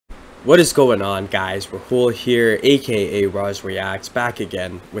What is going on, guys? Rahul here, aka Roz Reacts, back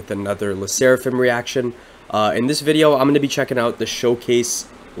again with another Sserafim reaction. In this video, I'm going to be checking out the showcase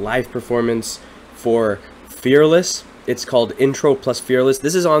live performance for Fearless. It's called Intro plus Fearless.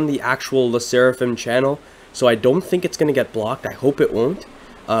 This is on the actual Sserafim channel, so I don't think it's going to get blocked. I hope it won't.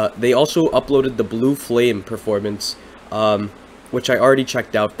 They also uploaded the Blue Flame performance, which I already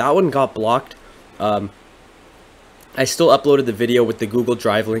checked out. That one got blocked. I still uploaded the video with the Google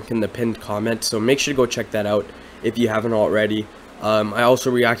Drive link in the pinned comment, so make sure to go check that out if you haven't already. I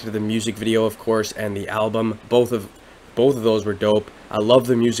also reacted to the music video, of course, and the album. Both of those were dope. I love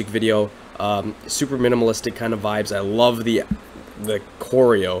the music video. Super minimalistic kind of vibes. I love the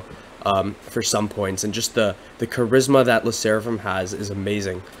choreo for some points, and just the charisma that Sserafim has is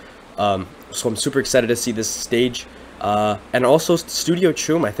amazing. So I'm super excited to see this stage. And also Studio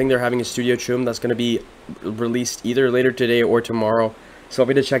Choom. I think they're having a Studio Choom that's going to be released either later today or tomorrow, so I'll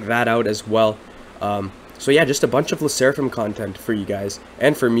be to check that out as well. So yeah, just a bunch of Sserafim content for you guys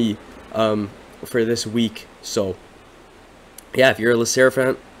and for me for this week. So yeah, if you're a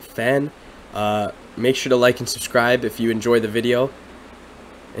Sserafim fan, make sure to like and subscribe if you enjoy the video.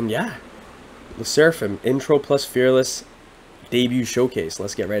 And yeah, Sserafim Intro plus Fearless debut showcase.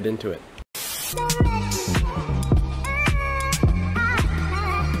 Let's get right into it.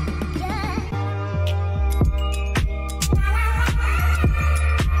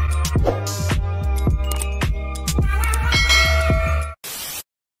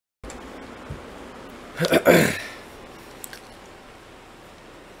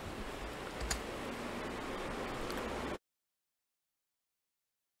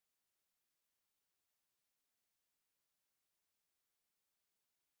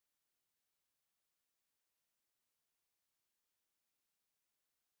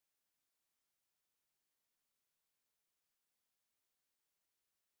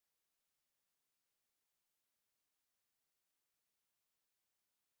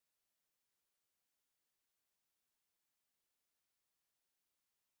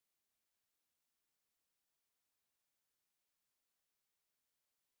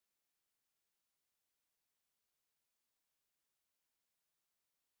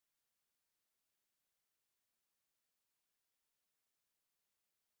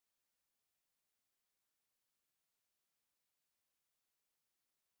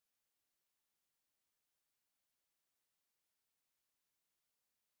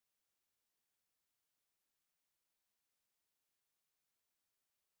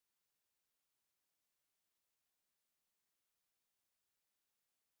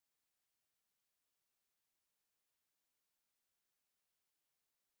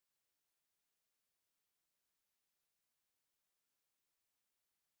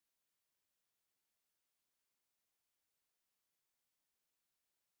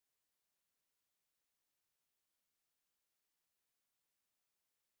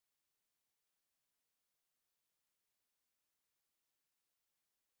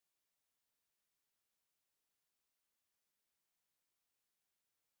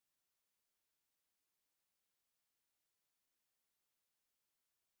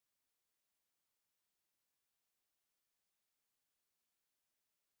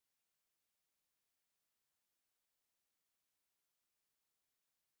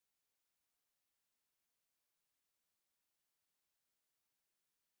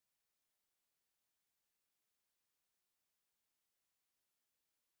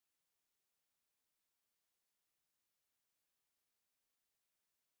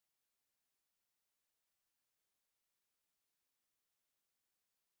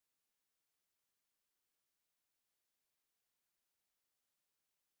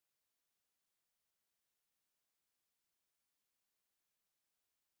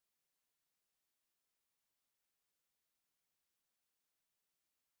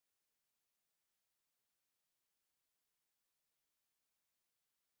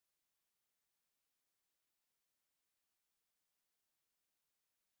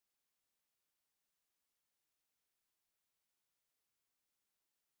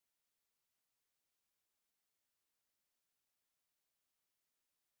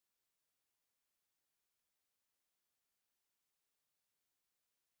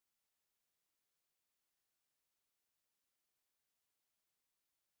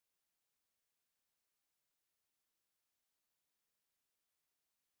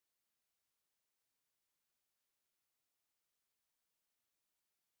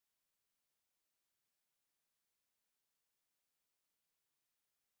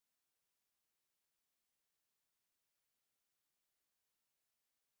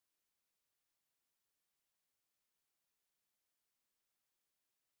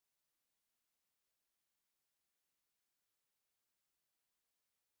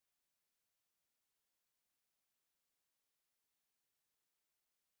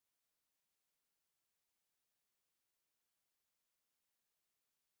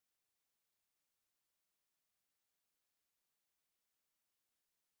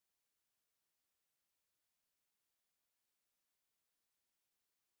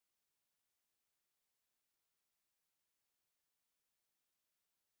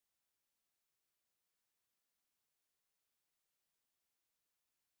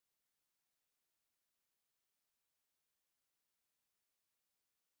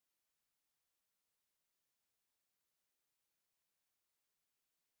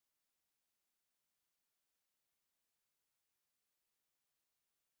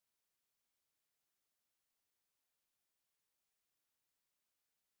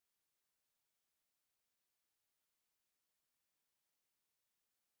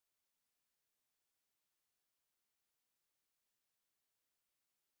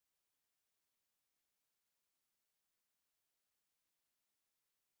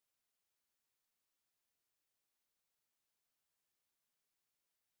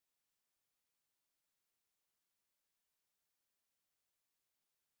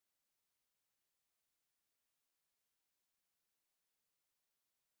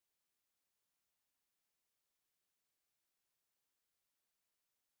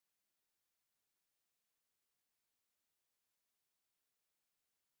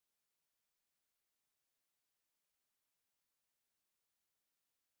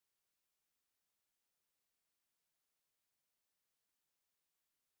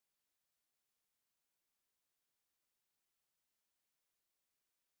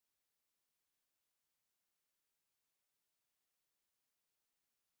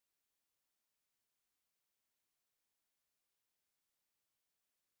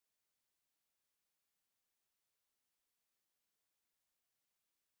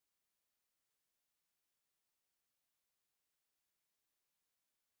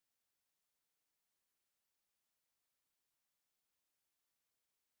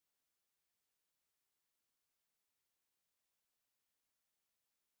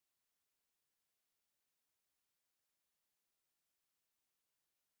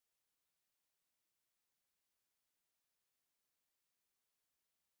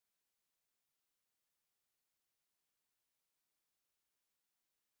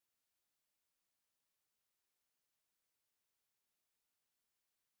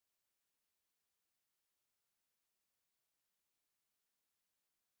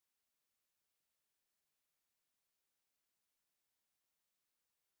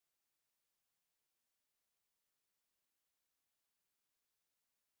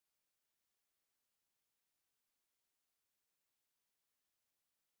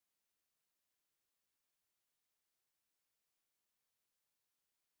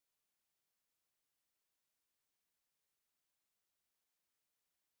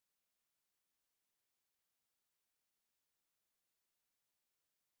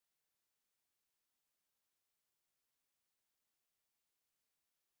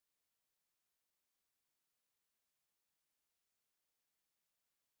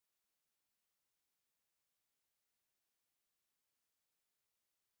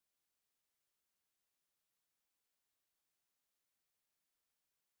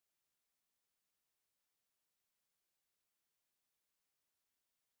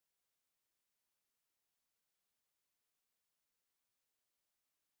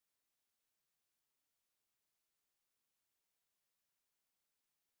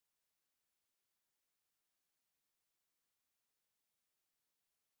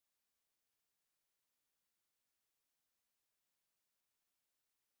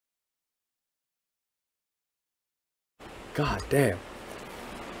 God damn.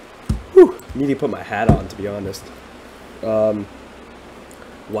 Whew. Need to put my hat on, to be honest. Wow.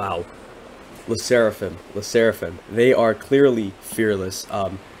 Sserafim. They are clearly fearless.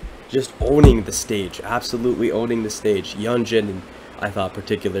 Just owning the stage. Absolutely owning the stage. Yunjin, I thought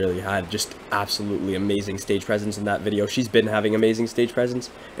particularly, had just absolutely amazing stage presence in that video. She's been having amazing stage presence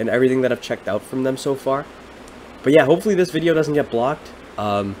in everything that I've checked out from them so far. But yeah, hopefully this video doesn't get blocked.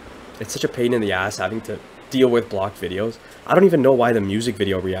 It's such a pain in the ass having to deal with blocked videos. I don't even know why the music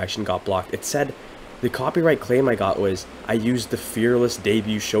video reaction got blocked. It said the copyright claim I got was I used the Fearless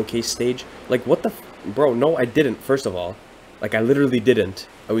debut showcase stage. Like, what the bro, no I didn't, first of all. Like, I literally didn't.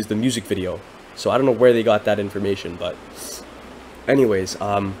 It was the music video. So I don't know where they got that information, but anyways,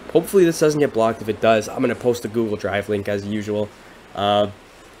 hopefully this doesn't get blocked. If it does, I'm gonna post the Google Drive link as usual.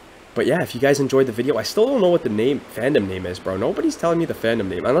 But yeah, if you guys enjoyed the video, I still don't know what the fandom name is, bro. Nobody's telling me the fandom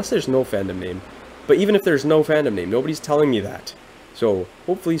name, unless there's no fandom name. But even if there's no fandom name, nobody's telling me that. So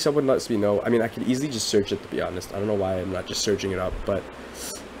hopefully someone lets me know. I mean, I could easily just search it, to be honest. I don't know why I'm not just searching it up. But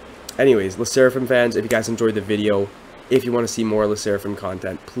anyways, Sserafim fans, if you guys enjoyed the video, if you want to see more Sserafim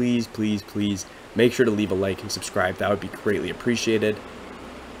content, please make sure to leave a like and subscribe. That would be greatly appreciated.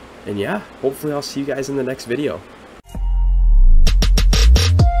 And yeah, hopefully I'll see you guys in the next video.